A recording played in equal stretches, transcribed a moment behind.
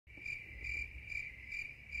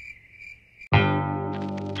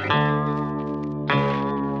Hey,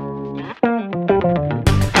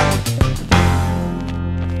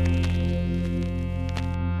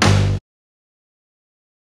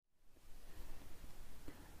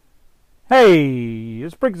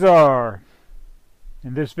 it's BrickTsar.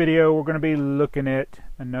 In this video we're going to be looking at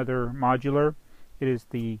another modular. It is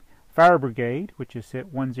the Fire Brigade, which is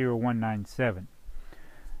set 10197.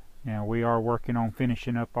 Now we are working on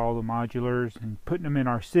finishing up all the modulars and putting them in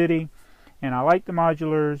our city. And I like the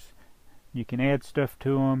modulars. You can add stuff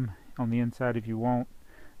to them on the inside if you want.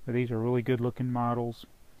 But these are really good looking models.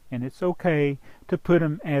 And it's okay to put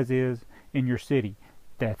them as is in your city.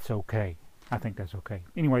 That's okay. I think that's okay.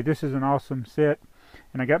 Anyway, this is an awesome set,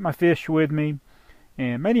 and I got my fish with me,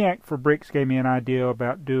 and Maniac for Bricks gave me an idea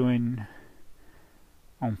about doing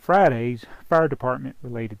on Fridays fire department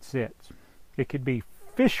related sets. It could be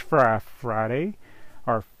Fish Fry Friday,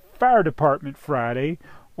 or Fire Department Friday,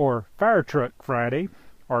 or Fire Truck Friday,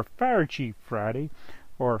 or Fire Chief Friday,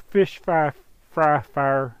 or Fish Fry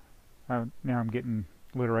Fire. Now I'm getting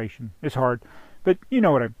alliteration. It's hard, but you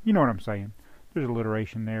know what I'm saying. There's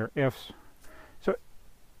alliteration there. F's.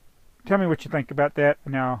 Tell me what you think about that.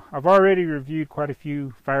 Now, I've already reviewed quite a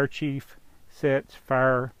few fire chief sets,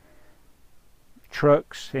 fire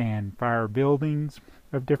trucks, and fire buildings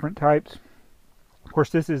of different types. Of course,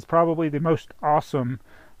 this is probably the most awesome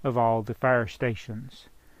of all the fire stations.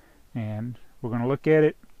 And we're going to look at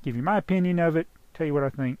it, give you my opinion of it, tell you what I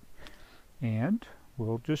think, and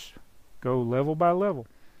we'll just go level by level.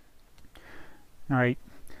 Alright,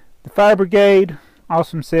 the Fire Brigade,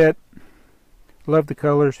 awesome set. Love the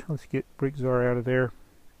colors. Let's get BrickTsar out of there.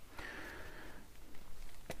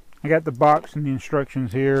 I got the box and the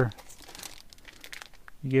instructions here.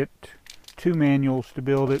 You get 2 manuals to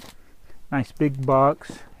build it. Nice big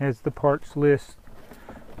box. Has the parts list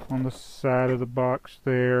on the side of the box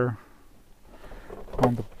there.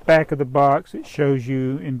 On the back of the box it shows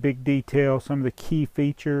you in big detail some of the key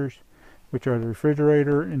features, which are the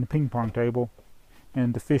refrigerator and the ping pong table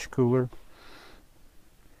and the fish cooler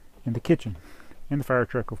and the kitchen. And the fire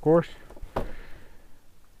truck, of course.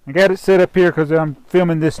 I got it set up here because I'm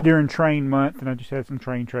filming this during train month, and I just had some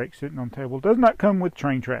train tracks sitting on the table. It does not come with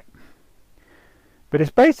train track, but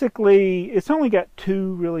it's only got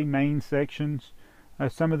 2 really main sections.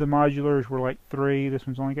 Some of the modulars were like 3. This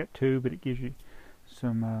one's only got 2, but it gives you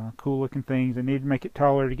some cool looking things. I need to make it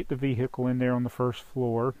taller to get the vehicle in there on the first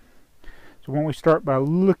floor. So when we start by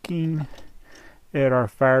looking at our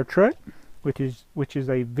fire truck, which is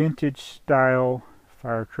a vintage style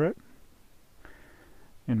fire truck,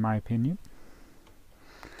 in my opinion.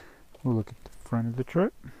 We'll look at the front of the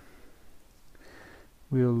truck.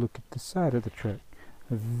 We'll look at the side of the truck.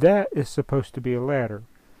 That is supposed to be a ladder.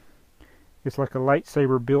 It's like a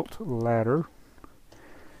lightsaber built ladder.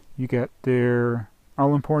 You got their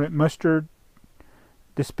all-important mustard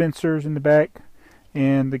dispensers in the back,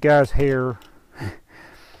 and the guy's hair.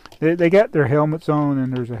 They got their helmets on,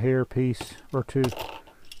 and there's a hair piece or 2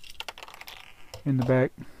 in the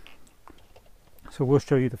back. So we'll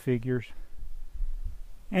show you the figures.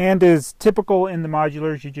 And as typical in the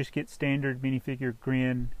modulars, you just get standard minifigure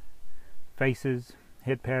grin, faces,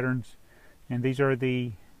 head patterns. And these are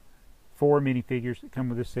the 4 minifigures that come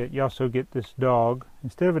with this set. You also get this dog.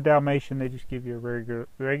 Instead of a Dalmatian, they just give you a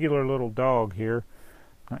regular little dog here.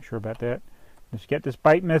 Not sure about that. Just got this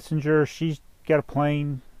bite messenger. She's got a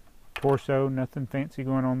plain torso, nothing fancy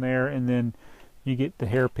going on there, and then you get the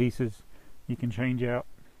hair pieces you can change out.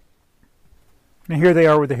 Now here they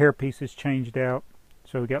are with the hair pieces changed out.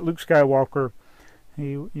 So we got Luke Skywalker.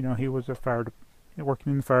 He was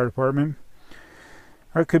working in the fire department,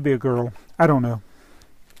 or it could be a girl. I don't know.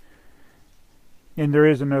 And there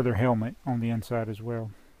is another helmet on the inside as well.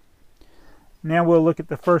 Now we'll look at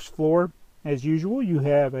the first floor. As usual, you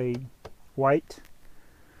have a white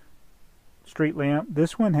street lamp.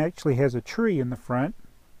 This one actually has a tree in the front.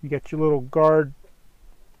 You got your little guard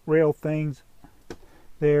rail things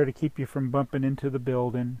there to keep you from bumping into the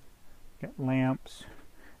building. Got lamps,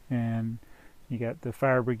 and you got the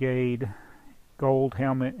Fire Brigade gold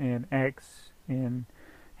helmet and axe and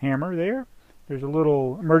hammer there. There's a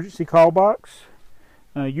little emergency call box.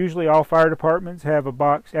 Usually all fire departments have a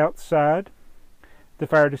box outside the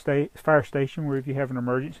fire station where if you have an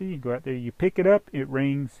emergency, you go out there, you pick it up, it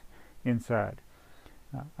rings inside.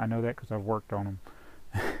 I know that because I've worked on them.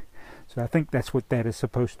 So I think that's what that is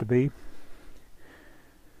supposed to be.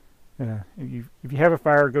 If you have a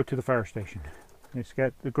fire, go to the fire station. It's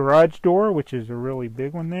got the garage door, which is a really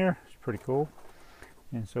big one there. It's pretty cool.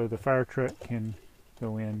 And so the fire truck can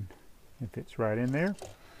go in and fits right in there.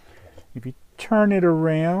 If you turn it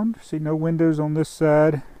around, see no windows on this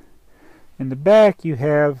side, In the back you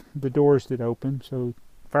have the doors that open, so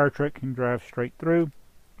fire truck can drive straight through.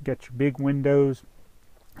 You got your big windows,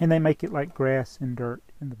 and they make it like grass and dirt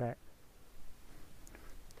in the back.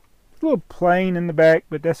 A little plain in the back,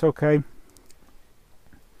 but that's okay.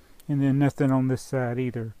 And then nothing on this side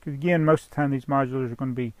either. Because again, most of the time these modulars are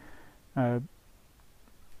going to be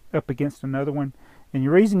up against another one. And the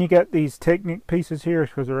reason you got these Technic pieces here is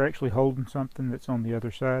because they're actually holding something that's on the other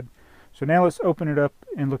side. So now let's open it up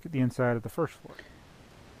and look at the inside of the first floor.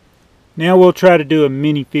 Now we'll try to do a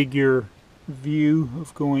minifigure view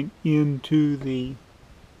of going into the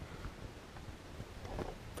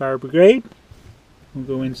Fire Brigade. We'll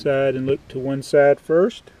go inside and look to one side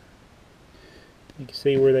first. You can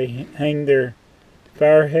see where they hang their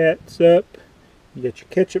fire hats up. You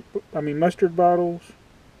got your mustard bottles.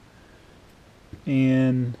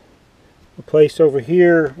 And a place over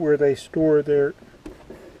here where they store their...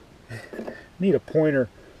 I need a pointer.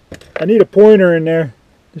 I need a pointer in there.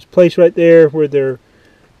 This place right there where their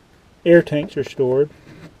air tanks are stored.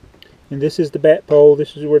 And this is the bat pole.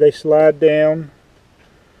 This is where they slide down.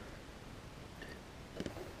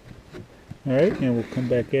 Alright, and we'll come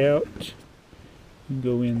back out and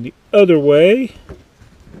go in the other way.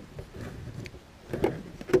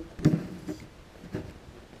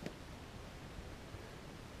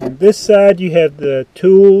 On this side you have the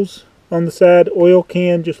tools on the side, oil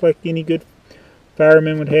can just like any good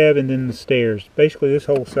fireman would have, and then the stairs. Basically this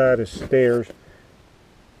whole side is stairs.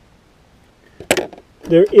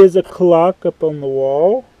 There is a clock up on the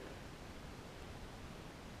wall,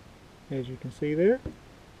 as you can see there.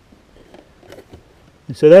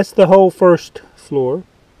 And so that's the whole first floor.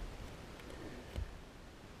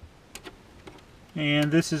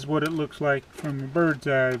 And this is what it looks like from a bird's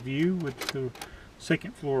eye view with the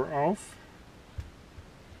second floor off.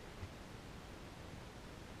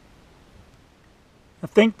 I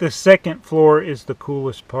think the second floor is the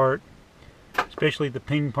coolest part, especially the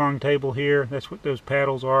ping pong table here. That's what those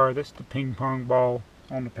paddles are. That's the ping pong ball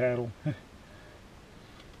on the paddle.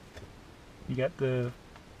 You got the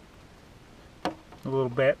little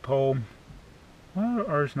bat pole. Why are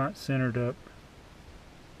ours not centered up?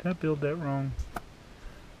 Did I build that wrong?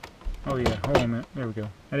 Oh yeah, hold on a minute. There we go.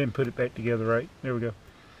 I didn't put it back together right. There we go.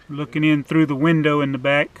 Looking in through the window in the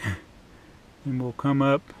back, and we'll come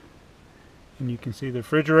up and you can see the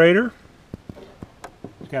refrigerator.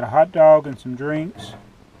 It's got a hot dog and some drinks.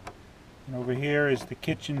 And over here is the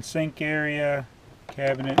kitchen sink area,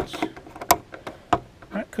 cabinets.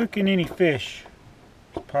 Not cooking any fish.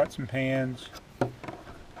 Just pots and pans.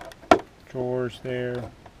 Drawers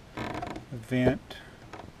there. A vent.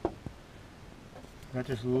 I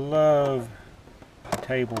just love the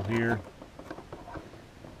table here.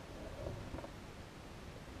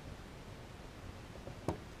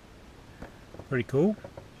 Pretty cool.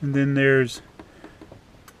 And then there's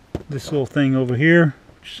this little thing over here,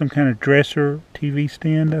 some kind of dresser, TV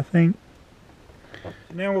stand, I think.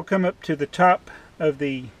 Now we'll come up to the top of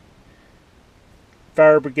the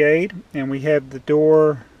Fire Brigade, and we have the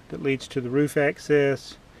door that leads to the roof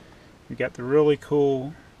access. We got the really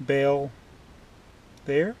cool bell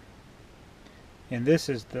there, and this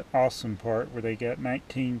is the awesome part where they got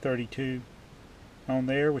 1932 on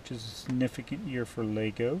there, which is a significant year for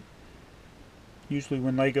Lego. Usually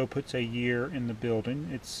when Lego puts a year in the building,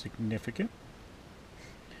 it's significant.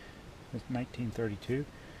 It's 1932.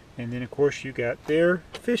 And then of course you got their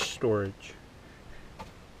fish storage.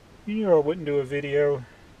 You know I wouldn't do a video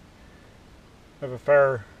of a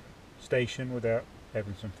fire station without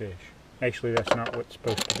having some fish. Actually, that's not what's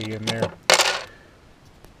supposed to be in there.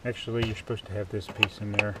 Actually, you're supposed to have this piece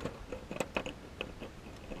in there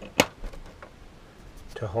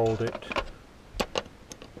to hold it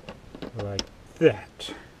like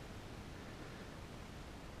that.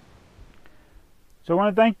 So I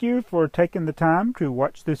want to thank you for taking the time to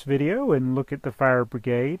watch this video and look at the Fire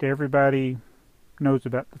Brigade. Everybody knows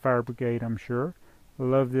about the Fire Brigade, I'm sure. I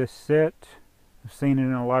love this set. I've seen it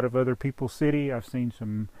in a lot of other people's city. I've seen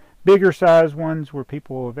some bigger size ones where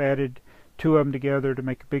people have added two of them together to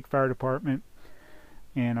make a big fire department.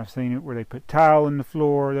 And I've seen it where they put tile in the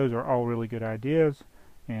floor. Those are all really good ideas.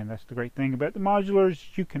 And that's the great thing about the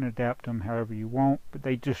modulars. You can adapt them however you want, but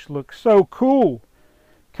they just look so cool.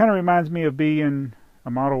 Kind of reminds me of being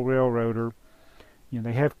a model railroader. You know,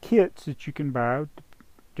 they have kits that you can buy,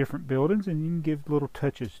 different buildings, and you can give little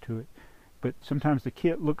touches to it. But sometimes the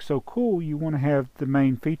kit looks so cool, you want to have the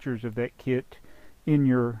main features of that kit in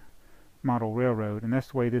your model railroad. And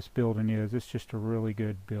that's the way this building is. It's just a really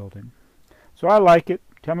good building. So I like it.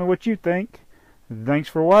 Tell me what you think. Thanks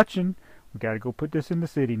for watching. We got to go put this in the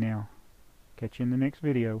city now. Catch you in the next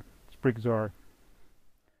video. It's BrickTsar.